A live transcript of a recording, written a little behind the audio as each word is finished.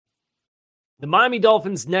The Miami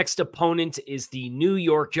Dolphins' next opponent is the New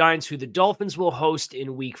York Giants, who the Dolphins will host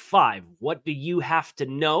in Week 5. What do you have to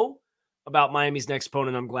know about Miami's next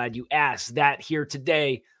opponent? I'm glad you asked that here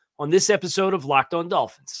today on this episode of Locked On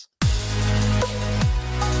Dolphins.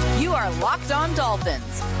 You are Locked On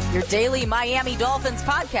Dolphins, your daily Miami Dolphins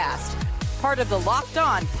podcast, part of the Locked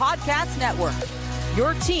On Podcast Network,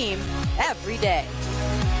 your team every day.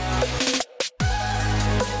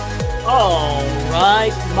 All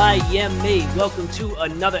right, Miami, welcome to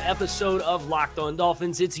another episode of Locked On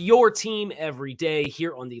Dolphins. It's your team every day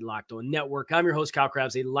here on the Locked On Network. I'm your host, Kyle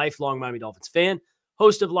Krabs, a lifelong Miami Dolphins fan,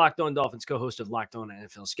 host of Locked On Dolphins, co-host of Locked On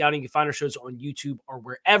NFL Scouting. You can find our shows on YouTube or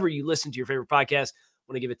wherever you listen to your favorite podcast. I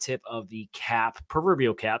want to give a tip of the cap,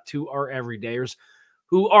 proverbial cap, to our everydayers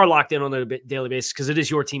who are locked in on a daily basis, because it is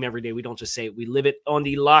your team every day. We don't just say it, we live it on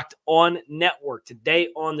the Locked On Network. Today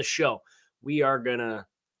on the show, we are going to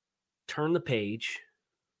turn the page,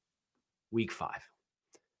 Week 5.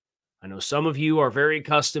 I know some of you are very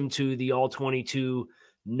accustomed to the All-22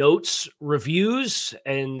 notes reviews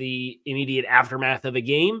and the immediate aftermath of a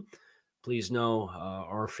game. Please know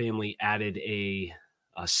our family added a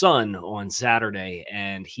son on Saturday,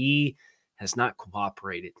 and he has not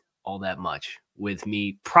cooperated all that much with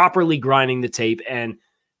me properly grinding the tape. And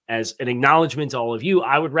as an acknowledgement to all of you,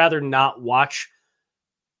 I would rather not watch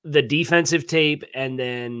the defensive tape and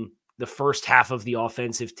then the first half of the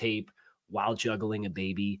offensive tape while juggling a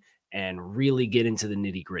baby and really get into the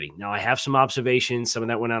nitty gritty. Now, I have some observations. Some of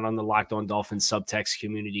that went out on the Locked On Dolphins subtext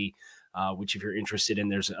community, which if you're interested in,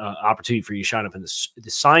 there's an opportunity for you to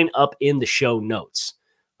sign up in the show notes.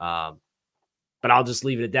 But I'll just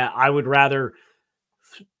leave it at that. I would rather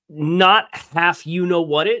not half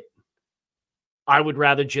what it. I would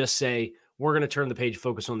rather just say, we're going to turn the page,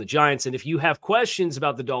 focus on the Giants. And if you have questions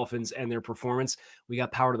about the Dolphins and their performance, we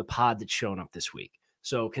got Power to the Pod that's showing up this week.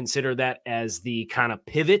 So consider that as the kind of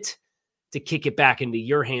pivot to kick it back into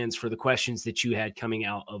your hands for the questions that you had coming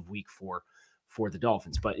out of Week 4 for the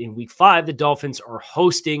Dolphins. But in Week 5, the Dolphins are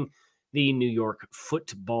hosting the New York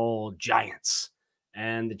Football Giants.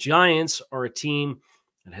 And the Giants are a team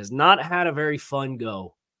that has not had a very fun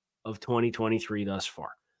go of 2023 thus far.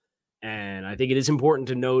 And I think it is important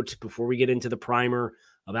to note before we get into the primer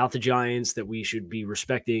about the Giants that we should be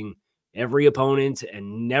respecting every opponent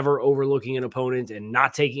and never overlooking an opponent and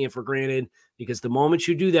not taking it for granted, because the moment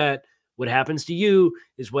you do that, what happens to you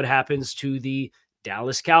is what happens to the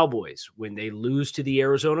Dallas Cowboys when they lose to the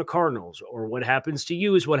Arizona Cardinals, or what happens to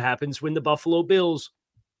you is what happens when the Buffalo Bills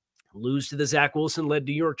lose to the Zach Wilson-led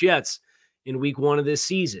New York Jets in Week 1 of this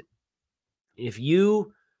season. If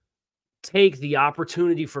you take the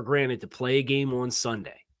opportunity for granted to play a game on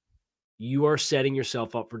Sunday, you are setting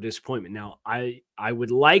yourself up for disappointment. Now, I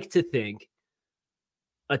would like to think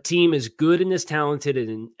a team as good and as talented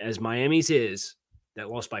and as Miami's is,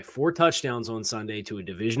 that lost by 4 touchdowns on Sunday to a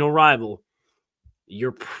divisional rival,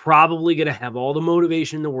 you're probably going to have all the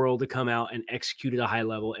motivation in the world to come out and execute at a high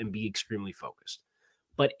level and be extremely focused.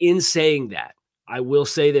 But in saying that, I will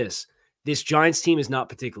say this Giants team is not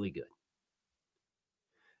particularly good.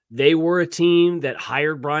 They were a team that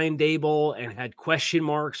hired Brian Daboll and had question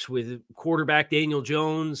marks with quarterback Daniel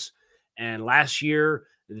Jones. And last year,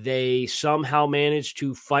 they somehow managed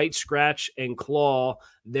to fight, scratch, and claw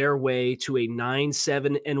their way to a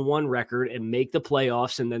 9-7-1 record and make the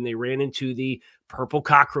playoffs. And then they ran into the purple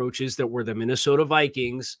cockroaches that were the Minnesota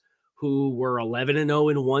Vikings, who were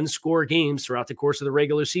 11-0 in one-score games throughout the course of the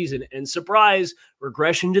regular season. And surprise,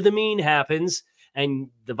 regression to the mean happens. And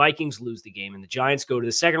the Vikings lose the game, and the Giants go to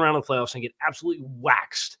the second round of the playoffs and get absolutely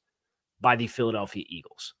waxed by the Philadelphia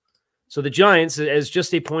Eagles. So the Giants, as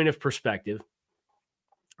just a point of perspective,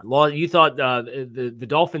 you thought the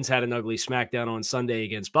Dolphins had an ugly smackdown on Sunday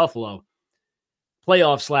against Buffalo.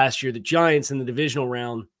 Playoffs last year, the Giants in the divisional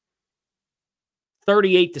round,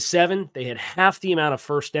 38-7. They had half the amount of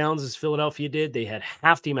first downs as Philadelphia did. They had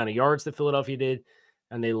half the amount of yards that Philadelphia did,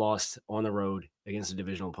 and they lost on the road against a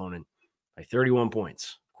divisional opponent by 31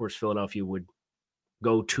 points. Of course, Philadelphia would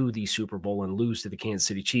go to the Super Bowl and lose to the Kansas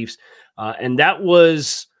City Chiefs. And that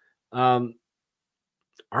was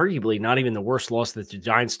arguably not even the worst loss that the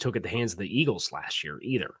Giants took at the hands of the Eagles last year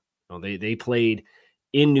either. They played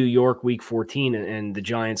in New York Week 14, and the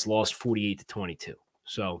Giants lost 48-22.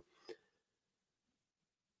 So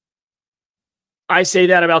I say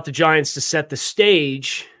that about the Giants to set the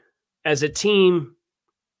stage as a team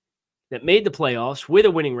that made the playoffs with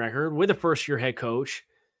a winning record, with a first-year head coach.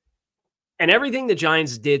 And everything the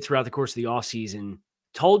Giants did throughout the course of the offseason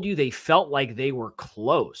told you they felt like they were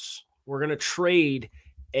close. We're going to trade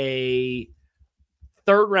a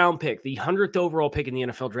third-round pick, the 100th overall pick in the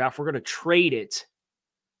NFL draft. We're going to trade it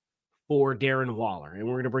for Darren Waller. And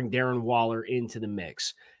we're going to bring Darren Waller into the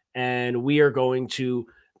mix. And we are going to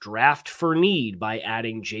draft for need by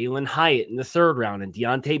adding Jalen Hyatt in the 3rd round and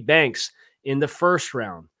Deonte Banks in the 1st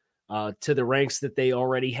round to the ranks that they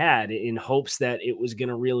already had, in hopes that it was going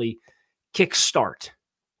to really kickstart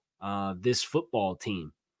this football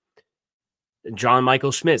team. John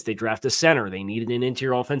Michael Schmitz, they draft a center. They needed an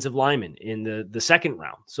interior offensive lineman in the 2nd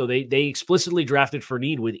round. So they explicitly drafted for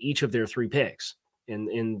need with each of their 3 picks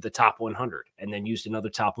in the top 100, and then used another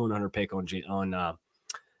top 100 pick on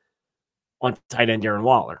tight end Darren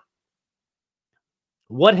Waller.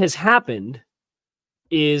 What has happened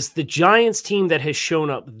is the Giants team that has shown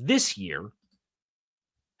up this year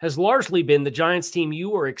has largely been the Giants team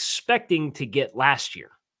you were expecting to get last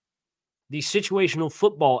year. These situational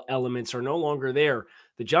football elements are no longer there.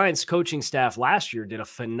 The Giants coaching staff last year did a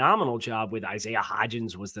phenomenal job with Isaiah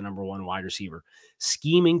Hodgins was the number 1 wide receiver,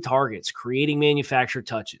 scheming targets, creating manufactured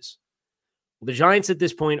touches. Well, the Giants at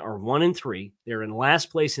this point are 1-3. They're in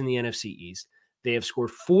last place in the NFC East. They have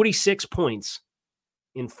scored 46 points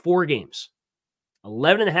in 4 games.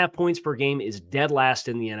 11.5 points per game is dead last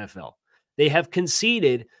in the NFL. They have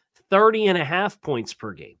conceded 30.5 points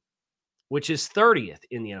per game, which is 30th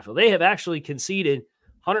in the NFL. They have actually conceded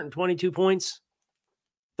 122 points,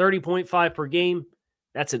 30.5 per game.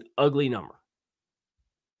 That's an ugly number.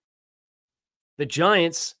 The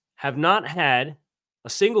Giants have not had a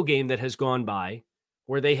single game that has gone by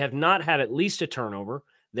where they have not had at least a turnover.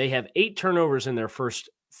 They have 8 turnovers in their first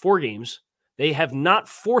 4 games. They have not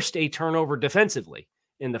forced a turnover defensively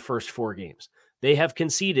in the first 4 games. They have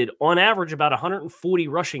conceded, on average, about 140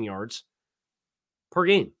 rushing yards per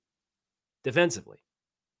game defensively.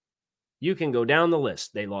 You can go down the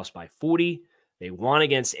list. They lost by 40. They won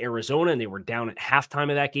against Arizona, and they were down at halftime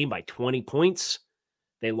of that game by 20 points.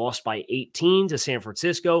 They lost by 18 to San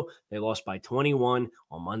Francisco. They lost by 21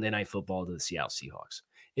 on Monday Night Football to the Seattle Seahawks.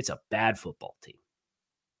 It's a bad football team.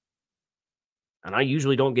 And I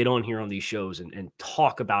usually don't get on here on these shows and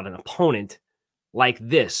talk about an opponent like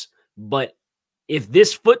this. But if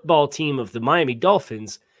this football team of the Miami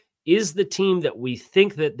Dolphins is the team that we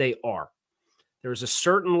think that they are, there's a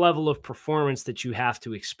certain level of performance that you have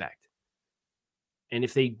to expect. And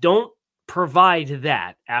if they don't provide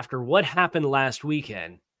that after what happened last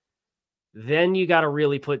weekend, then you got to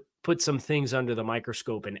really put some things under the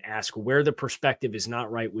microscope and ask where the perspective is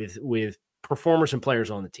not right with performers and players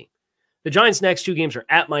on the team. The Giants' next 2 games are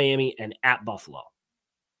at Miami and at Buffalo.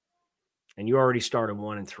 And you already started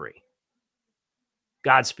 1-3.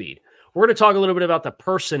 Godspeed. We're going to talk a little bit about the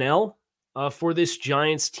personnel for this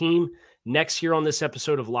Giants team next here on this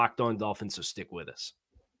episode of Locked On Dolphins, so stick with us.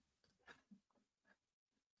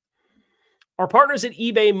 Our partners at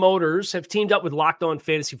eBay Motors have teamed up with Locked On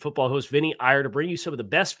Fantasy Football host Vinny Iyer to bring you some of the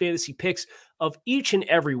best fantasy picks of each and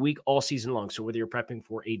every week all season long. So whether you're prepping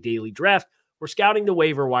for a daily draft or scouting the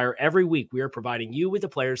waiver wire, every week we are providing you with the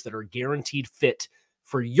players that are guaranteed fit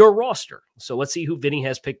for your roster. So let's see who Vinny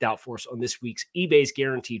has picked out for us on this week's eBay's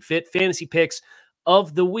Guaranteed Fit Fantasy Picks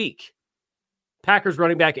of the Week. Packers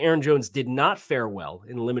running back Aaron Jones did not fare well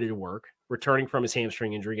in limited work, returning from his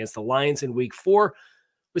hamstring injury against the Lions in Week 4.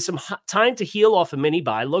 With some time to heal off a mini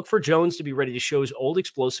bye, look for Jones to be ready to show his old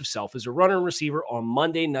explosive self as a runner and receiver on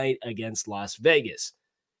Monday night against Las Vegas.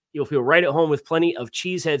 You'll feel right at home with plenty of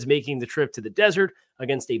cheeseheads making the trip to the desert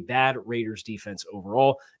against a bad Raiders defense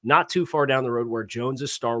overall, not too far down the road where Jones'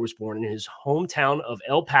 star was born in his hometown of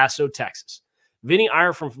El Paso, Texas. Vinny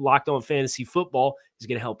Iyer from Locked On Fantasy Football is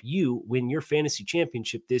going to help you win your fantasy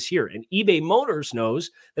championship this year. And eBay Motors knows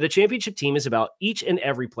that a championship team is about each and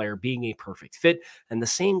every player being a perfect fit. And the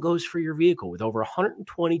same goes for your vehicle. With over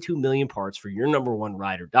 122 million parts for your number one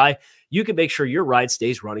ride or die, you can make sure your ride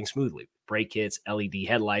stays running smoothly. Brake kits, LED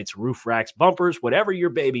headlights, roof racks, bumpers, whatever your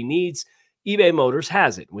baby needs, eBay Motors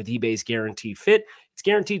has it. With eBay's Guaranteed Fit, it's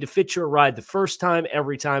guaranteed to fit your ride the first time,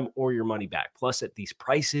 every time, or your money back. Plus, at these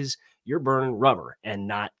prices, you're burning rubber and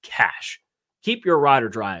not cash. Keep your ride or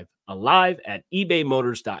drive alive at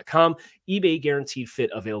ebaymotors.com. eBay Guaranteed Fit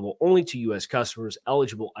available only to U.S. customers,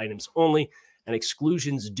 eligible items only, and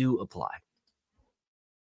exclusions do apply.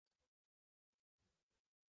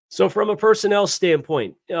 So from a personnel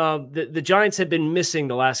standpoint, the Giants have been missing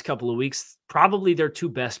the last couple of weeks probably their 2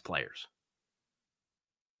 best players,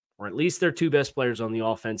 or at least their 2 best players on the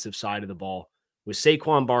offensive side of the ball, with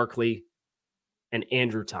Saquon Barkley and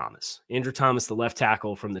Andrew Thomas. Andrew Thomas, the left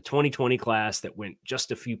tackle from the 2020 class that went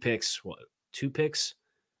just a few picks, 2 picks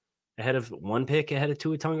ahead of 1 pick ahead of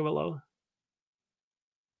Tua Tagovailoa.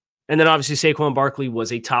 And then obviously Saquon Barkley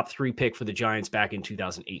was a top 3 pick for the Giants back in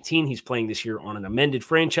 2018. He's playing this year on an amended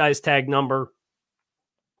franchise tag number.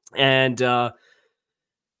 And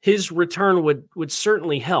his return would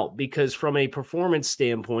certainly help, because from a performance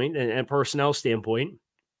standpoint and personnel standpoint,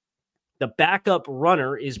 the backup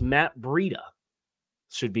runner is Matt Breida.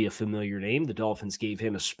 Should be a familiar name. The Dolphins gave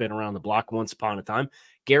him a spin around the block once upon a time.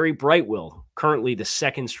 Gary Brightwell, currently the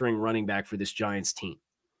second string running back for this Giants team.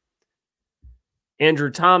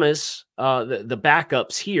 Andrew Thomas, the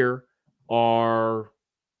backups here are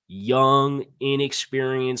young,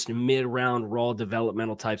 inexperienced, mid-round, raw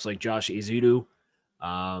developmental types like Josh Ezeudu.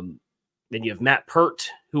 Then you have Matt Pert,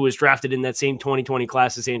 who was drafted in that same 2020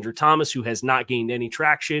 class as Andrew Thomas, who has not gained any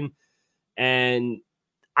traction. And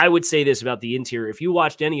I would say this about the interior. If you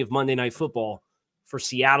watched any of Monday Night Football for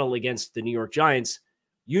Seattle against the New York Giants,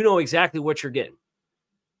 you know exactly what you're getting.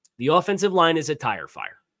 The offensive line is a tire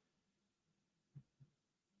fire.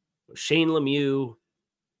 Shane Lemieux,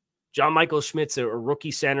 John Michael Schmidt's a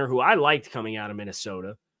rookie center who I liked coming out of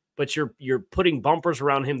Minnesota, but you're putting bumpers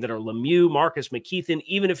around him that are Lemieux, Marcus McKeithen,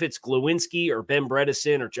 even if it's Glowinski or Ben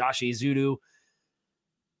Bredesen or Josh Ezeudu.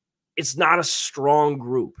 It's not a strong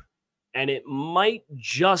group. And it might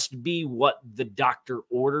just be what the doctor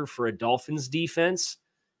ordered for a Dolphins defense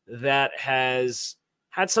that has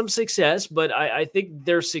had some success, but I think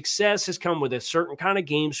their success has come with a certain kind of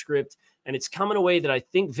game script, and it's come in a way that I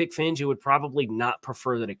think Vic Fangio would probably not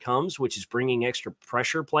prefer that it comes, which is bringing extra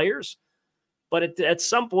pressure players. But at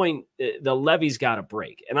some point, the levee's got to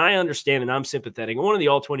break. And I understand, and I'm sympathetic. One of the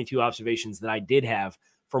All-22 observations that I did have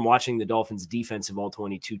from watching the Dolphins' defensive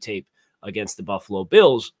All-22 tape against the Buffalo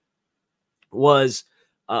Bills was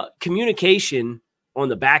communication on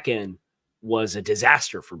the back end was a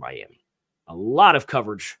disaster for Miami. A lot of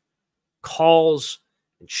coverage, calls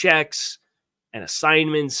and checks and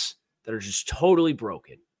assignments that are just totally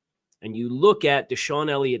broken. And you look at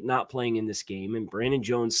Deshaun Elliott not playing in this game and Brandon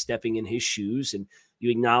Jones stepping in his shoes, and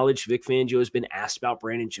you acknowledge Vic Fangio has been asked about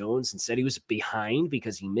Brandon Jones and said he was behind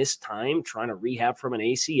because he missed time trying to rehab from an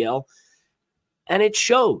ACL. And it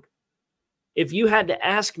showed. If you had to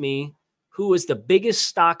ask me who was the biggest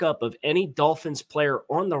stock up of any Dolphins player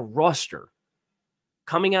on the roster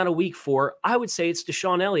coming out of week 4, I would say it's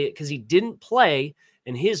Deshaun Elliott, because he didn't play,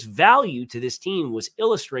 and his value to this team was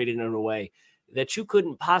illustrated in a way that you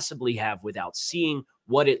couldn't possibly have without seeing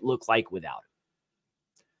what it looked like without him.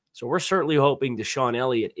 So we're certainly hoping Deshaun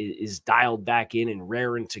Elliott is dialed back in and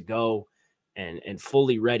raring to go and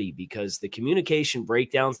fully ready, because the communication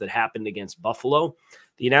breakdowns that happened against Buffalo,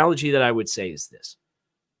 the analogy that I would say is this.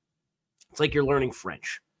 It's like you're learning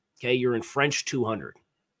French. Okay, you're in French 200.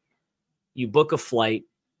 You book a flight,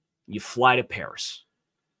 you fly to Paris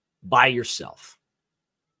by yourself,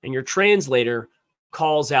 and your translator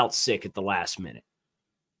calls out sick at the last minute.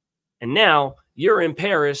 And now you're in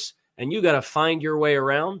Paris and you got to find your way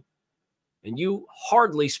around, and you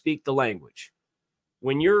hardly speak the language.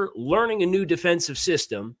 When you're learning a new defensive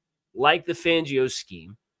system like the Fangio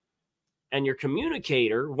scheme, and your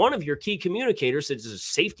communicator, one of your key communicators, is a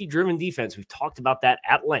safety-driven defense. We've talked about that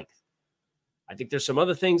at length. I think there's some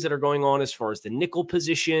other things that are going on as far as the nickel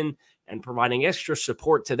position and providing extra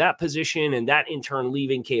support to that position, and that in turn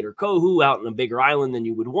leaving Kader Kohu out in a bigger island than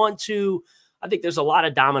you would want to. I think there's a lot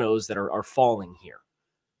of dominoes that are falling here.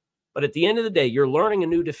 But at the end of the day, you're learning a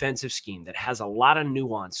new defensive scheme that has a lot of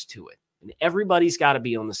nuance to it, and everybody's got to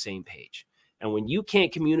be on the same page. And when you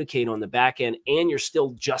can't communicate on the back end and you're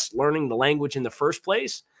still just learning the language in the first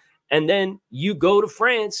place, and then you go to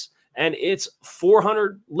France and it's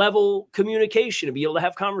 400 level communication to be able to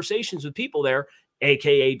have conversations with people there,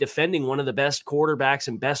 AKA defending one of the best quarterbacks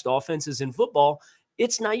and best offenses in football,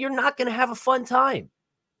 you're not going to have a fun time.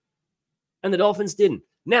 And the Dolphins didn't.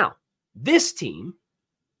 Now, this team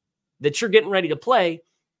that you're getting ready to play,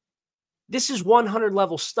 this is 100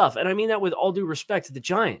 level stuff. And I mean that with all due respect to the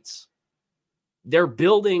Giants. They're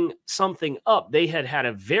building something up. They had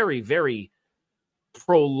a very, very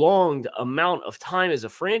prolonged amount of time as a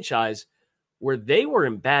franchise where they were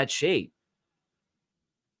in bad shape.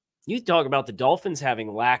 You talk about the Dolphins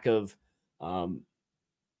having lack of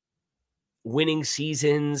winning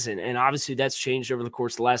seasons, and obviously that's changed over the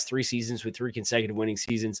course of the last 3 seasons with 3 consecutive winning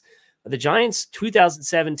seasons. The Giants,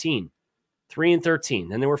 2017, 3-13.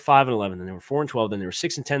 Then they were 5-11. Then they were 4-12. Then they were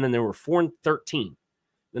 6-10. Then they were 4-13.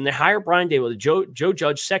 Then they hired Brian Daboll. Joe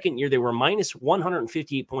Judge, second year, they were minus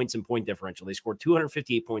 158 points in point differential. They scored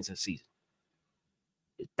 258 points in a season.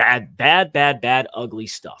 Bad, ugly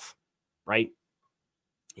stuff, right?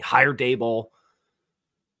 You hire Daboll.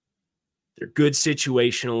 They're good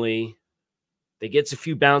situationally. They get a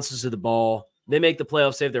few bounces of the ball. They make the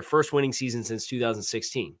playoffs. They have their first winning season since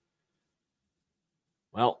 2016.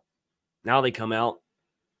 Well, now they come out,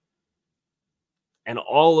 and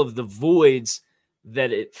all of the voids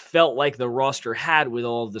that it felt like the roster had with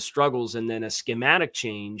all of the struggles, and then a schematic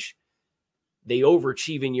change. They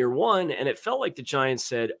overachieve in year one, and it felt like the Giants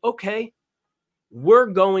said, okay, we're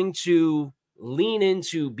going to lean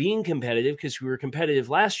into being competitive because we were competitive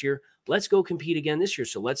last year. Let's go compete again this year.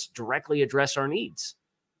 So let's directly address our needs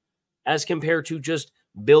as compared to just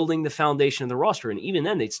building the foundation of the roster. And even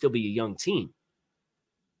then, they'd still be a young team.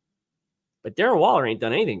 But Darren Waller ain't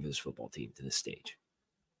done anything for this football team to this stage.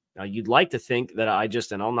 Now, you'd like to think that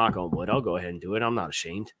and I'll knock on wood, I'll go ahead and do it. I'm not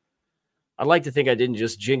ashamed. I'd like to think I didn't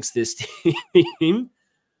just jinx this team.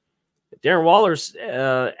 Darren Waller's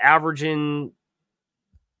averaging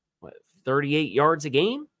 38 yards a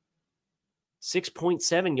game,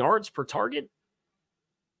 6.7 yards per target.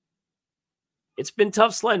 It's been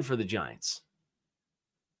tough sledding for the Giants.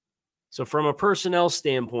 So from a personnel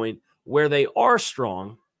standpoint, where they are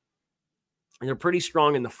strong, and they're pretty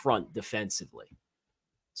strong in the front defensively.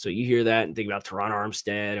 So you hear that and think about Teron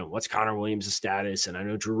Armstead and what's Connor Williams' status. And I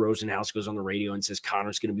know Drew Rosenhaus goes on the radio and says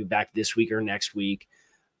Connor's going to be back this week or next week.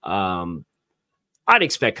 I'd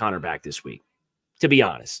expect Connor back this week, to be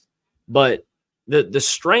honest. But the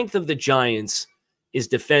strength of the Giants is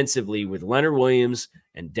defensively with Leonard Williams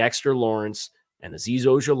and Dexter Lawrence and Azeez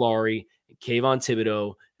Ojulari and Kayvon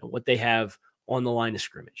Thibodeau and what they have on the line of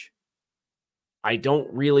scrimmage. I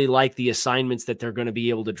don't really like the assignments that they're going to be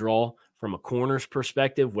able to draw from a corner's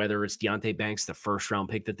perspective, whether it's Deonte Banks, the first-round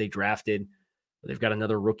pick that they drafted. They've got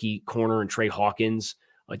another rookie corner in Trey Hawkins,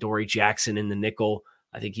 Adoree Jackson in the nickel.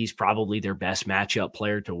 I think he's probably their best matchup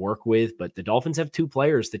player to work with. But the Dolphins have two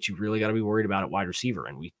players that you really got to be worried about at wide receiver.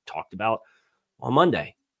 And we talked about on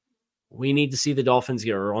Monday. We need to see the Dolphins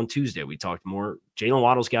get, or on Tuesday, we talked more. Jalen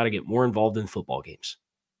Waddle's got to get more involved in football games.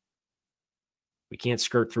 We can't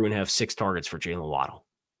skirt through and have 6 targets for Jalen Waddle.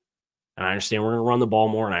 And I understand we're going to run the ball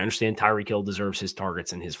more, and I understand Tyreek Hill deserves his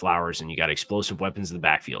targets and his flowers, and you got explosive weapons in the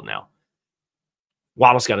backfield now.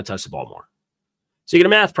 Waddle's got to touch the ball more. So you get a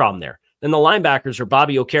math problem there. Then the linebackers are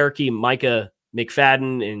Bobby Okereke, Micah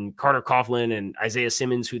McFadden, and Carter Coughlin, and Isaiah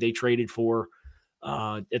Simmons, who they traded for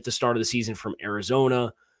at the start of the season from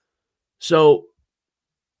Arizona. So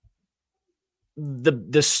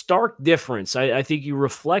the stark difference, I think you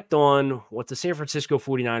reflect on what the San Francisco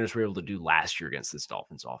 49ers were able to do last year against this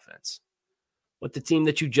Dolphins offense. What the team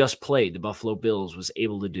that you just played, the Buffalo Bills, was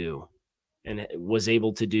able to do, and was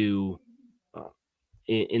able to do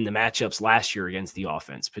in the matchups last year against the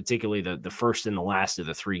offense, particularly the first and the last of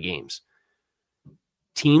the 3 games.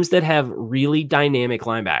 Teams that have really dynamic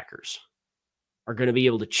linebackers are going to be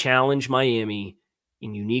able to challenge Miami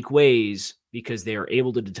in unique ways because they are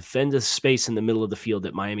able to defend the space in the middle of the field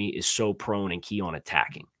that Miami is so prone and key on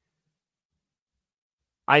attacking.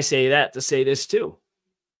 I say that to say this too.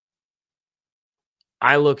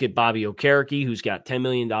 I look at Bobby Okereke, who's got $10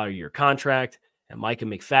 million a year contract, and Micah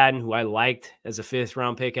McFadden, who I liked as a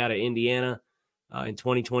 5th-round pick out of Indiana in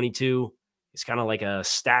 2022. He's kind of like a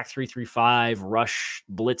stack 3-3-5 rush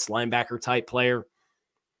blitz linebacker type player.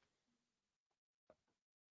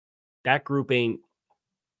 That group ain't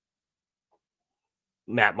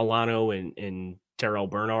Matt Milano and Terrell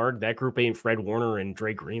Bernard. That group ain't Fred Warner and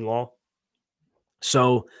Dre Greenlaw.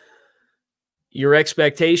 So your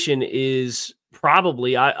expectation is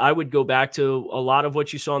probably, I would go back to a lot of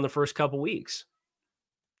what you saw in the first couple weeks.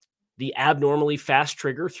 The abnormally fast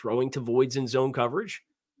trigger, throwing to voids in zone coverage.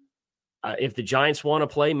 If the Giants want to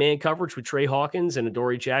play man coverage with Trey Hawkins and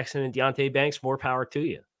Adoree Jackson and Deonte Banks, more power to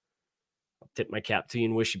you. I'll tip my cap to you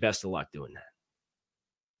and wish you best of luck doing that.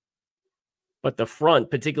 But the front,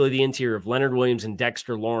 particularly the interior of Leonard Williams and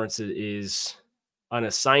Dexter Lawrence, is an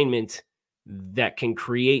assignment that can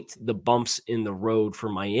create the bumps in the road for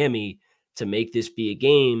Miami to make this be a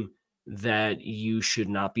game that you should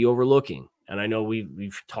not be overlooking. And I know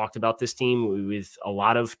we've talked about this team with a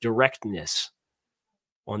lot of directness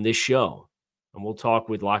on this show. And we'll talk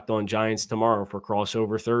with Locked On Giants tomorrow for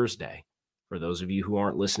Crossover Thursday. For those of you who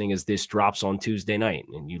aren't listening as this drops on Tuesday night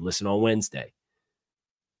and you listen on Wednesday.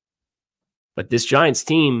 But this Giants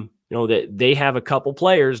team, that they have a couple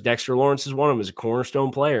players. Dexter Lawrence is one of them, is a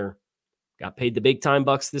cornerstone player. Got paid the big time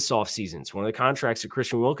bucks this offseason. It's one of the contracts that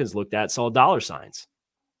Christian Wilkins looked at, saw dollar signs.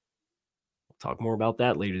 We'll talk more about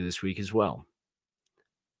that later this week as well.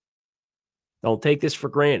 Don't take this for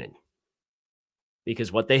granted,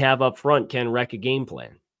 because what they have up front can wreck a game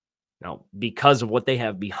plan. Now, because of what they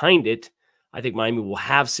have behind it, I think Miami will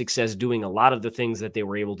have success doing a lot of the things that they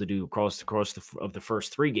were able to do across the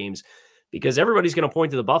first 3 games, because everybody's going to point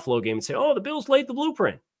to the Buffalo game and say, oh, the Bills laid the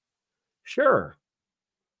blueprint. Sure.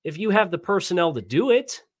 If you have the personnel to do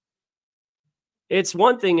it, It's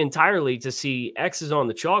one thing entirely to see X's on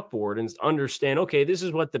the chalkboard and understand, okay, this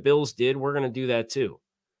is what the Bills did. We're going to do that too.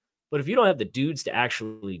 But if you don't have the dudes to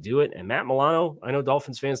actually do it, and Matt Milano, I know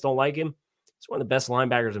Dolphins fans don't like him. He's one of the best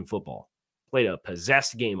linebackers in football. Played a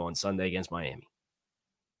possessed game on Sunday against Miami.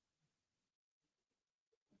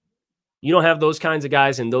 You don't have those kinds of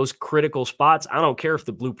guys in those critical spots. I don't care if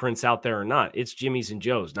the blueprint's out there or not. It's Jimmy's and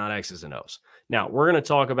Joe's, not X's and O's. Now, we're going to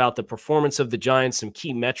talk about the performance of the Giants, some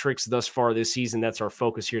key metrics thus far this season. That's our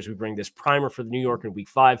focus here as we bring this primer for the New York in Week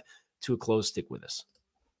 5 to a close. Stick with us.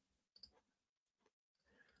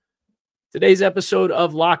 Today's episode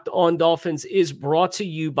of Locked On Dolphins is brought to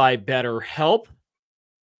you by BetterHelp.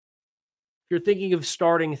 If you're thinking of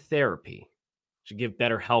starting therapy, should give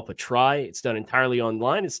BetterHelp a try. It's done entirely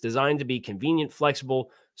online. It's designed to be convenient, flexible,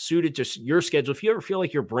 suited to your schedule. If you ever feel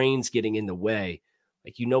like your brain's getting in the way,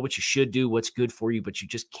 like you know what you should do, what's good for you, but you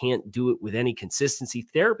just can't do it with any consistency,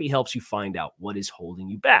 therapy helps you find out what is holding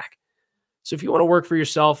you back. So if you want to work for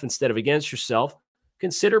yourself instead of against yourself,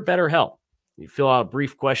 consider BetterHelp. You fill out a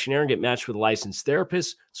brief questionnaire and get matched with a licensed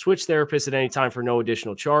therapist. Switch therapists at any time for no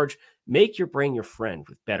additional charge. Make your brain your friend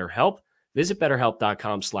with BetterHelp. Visit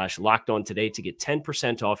BetterHelp.com/LockedOn today to get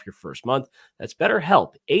 10% off your first month. That's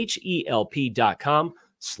BetterHelp,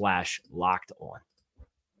 HELP.com/LockedOn.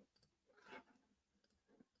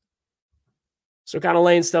 So kind of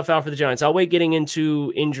laying stuff out for the Giants. I'll wait getting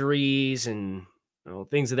into injuries and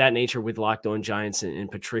things of that nature with Locked On Giants and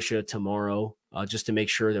Patricia tomorrow, just to make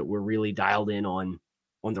sure that we're really dialed in on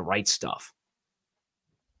the right stuff.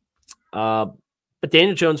 But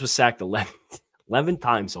Daniel Jones was sacked 11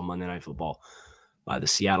 times on Monday Night Football by the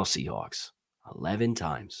Seattle Seahawks. 11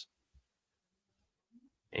 times.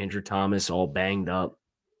 Andrew Thomas all banged up.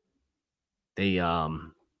 They,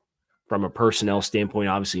 from a personnel standpoint,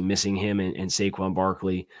 obviously missing him and Saquon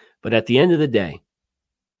Barkley. But at the end of the day,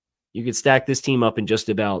 you could stack this team up in just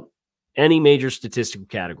about any major statistical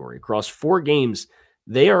category. Across 4 games,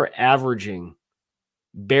 they are averaging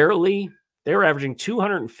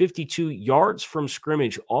 252 yards from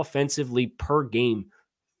scrimmage offensively per game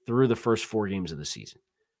through the first 4 games of the season.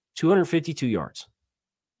 252 yards.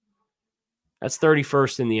 That's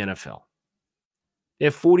 31st in the NFL. They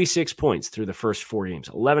have 46 points through the first 4 games,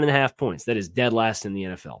 11.5 points. That is dead last in the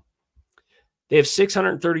NFL. They have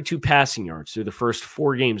 632 passing yards through the first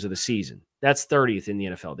 4 games of the season. That's 30th in the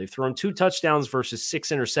NFL. They've thrown 2 touchdowns versus 6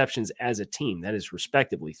 interceptions as a team. That is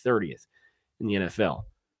respectively 30th in the NFL.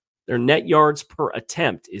 Their net yards per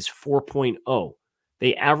attempt is 4.0.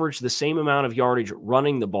 They average the same amount of yardage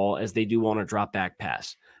running the ball as they do on a drop back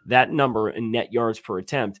pass. That number in net yards per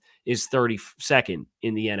attempt is 32nd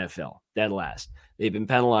in the NFL, dead last. They've been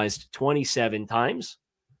penalized 27 times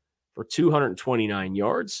for 229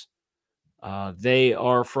 yards. They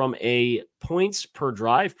are, from a points per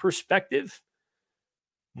drive perspective,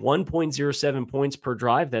 1.07 points per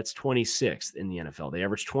drive. That's 26th in the NFL. They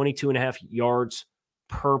average 22.5 yards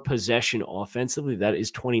per possession offensively. That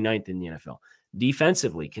is 29th in the NFL.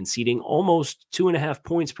 Defensively, conceding almost 2.5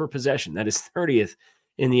 points per possession. That is 30th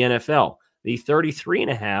in the NFL. The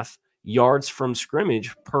 33.5 yards from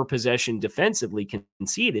scrimmage per possession defensively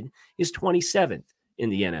conceded is 27th in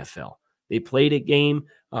the NFL. They played a game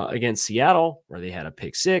against Seattle where they had a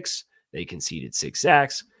pick 6. They conceded 6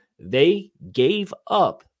 sacks. They gave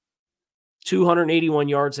up 281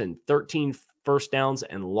 yards and 13 first downs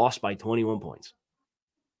and lost by 21 points.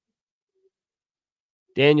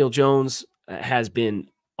 Daniel Jones has been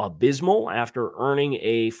abysmal after earning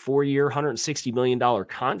a 4-year, $160 million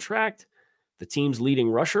contract. The team's leading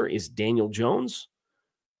rusher is Daniel Jones.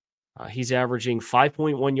 He's averaging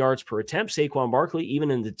 5.1 yards per attempt. Saquon Barkley, even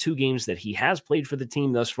in the 2 games that he has played for the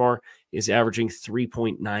team thus far, is averaging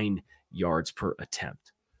 3.9 yards per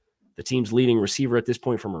attempt. The team's leading receiver at this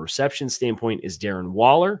point from a reception standpoint is Darren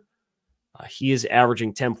Waller. He is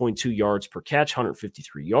averaging 10.2 yards per catch,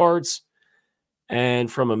 153 yards.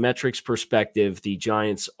 And from a metrics perspective, the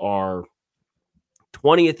Giants are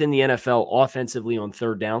 20th in the NFL offensively on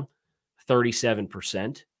third down,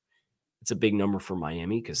 37%. It's a big number for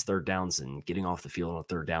Miami because third downs and getting off the field on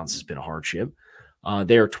third downs has been a hardship.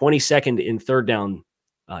 They are 22nd in third down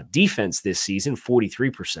defense this season,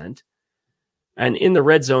 43%. And in the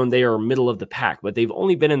red zone, they are middle of the pack, but they've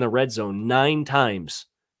only been in the red zone 9 times.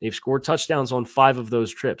 They've scored touchdowns on 5 of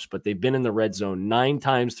those trips, but they've been in the red zone 9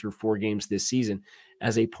 times through 4 games this season.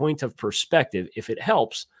 As a point of perspective, if it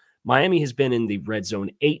helps, Miami has been in the red zone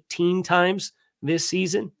 18 times this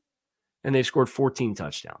season, and they've scored 14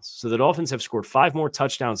 touchdowns. So the Dolphins have scored 5 more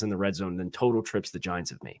touchdowns in the red zone than total trips the Giants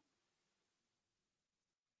have made.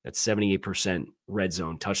 That's 78% red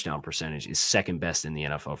zone touchdown percentage, is second best in the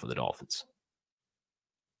NFL for the Dolphins.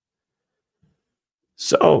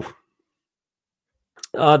 So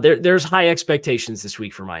there's high expectations this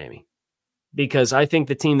week for Miami because I think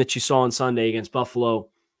the team that you saw on Sunday against Buffalo,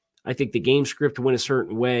 I think the game script went a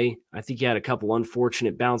certain way. I think you had a couple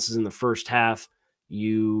unfortunate bounces in the first half.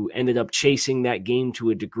 You ended up chasing that game to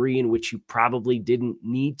a degree in which you probably didn't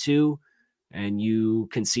need to, and you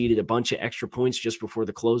conceded a bunch of extra points just before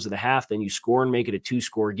the close of the half. Then you score and make it a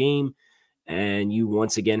 2-score game, and you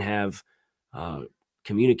once again have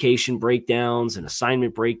communication breakdowns and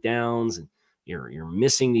assignment breakdowns, and you're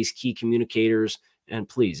missing these key communicators. And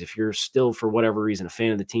please, if you're still, for whatever reason, a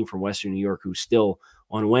fan of the team from Western New York who's still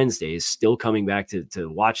on Wednesdays, still coming back to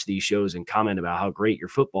watch these shows and comment about how great your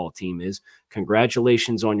football team is,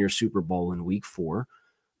 congratulations on your Super Bowl in week 4.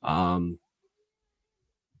 I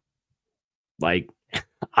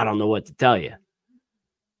don't know what to tell you.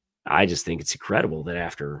 I just think it's incredible that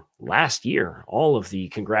after last year, all of the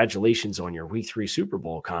congratulations on your week 3 Super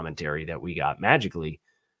Bowl commentary that we got magically,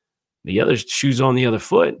 the other shoe's on the other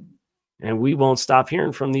foot. And we won't stop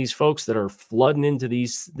hearing from these folks that are flooding into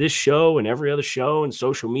this show and every other show and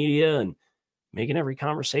social media and making every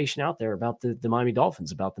conversation out there about the Miami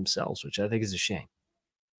Dolphins, about themselves, which I think is a shame.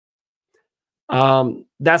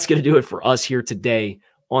 That's going to do it for us here today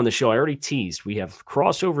on the show. I already teased. We have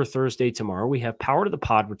crossover Thursday tomorrow. We have Power to the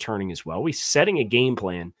Pod returning as well. We're setting a game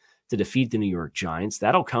plan to defeat the New York Giants.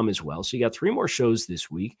 That'll come as well. So you got 3 more shows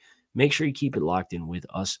this week. Make sure you keep it locked in with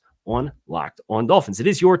us on Locked on Dolphins. It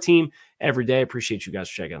is your team every day. I appreciate you guys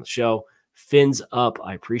for checking out the show. Fins up.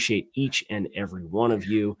 I appreciate each and every one of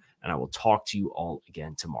you, and I will talk to you all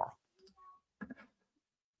again tomorrow.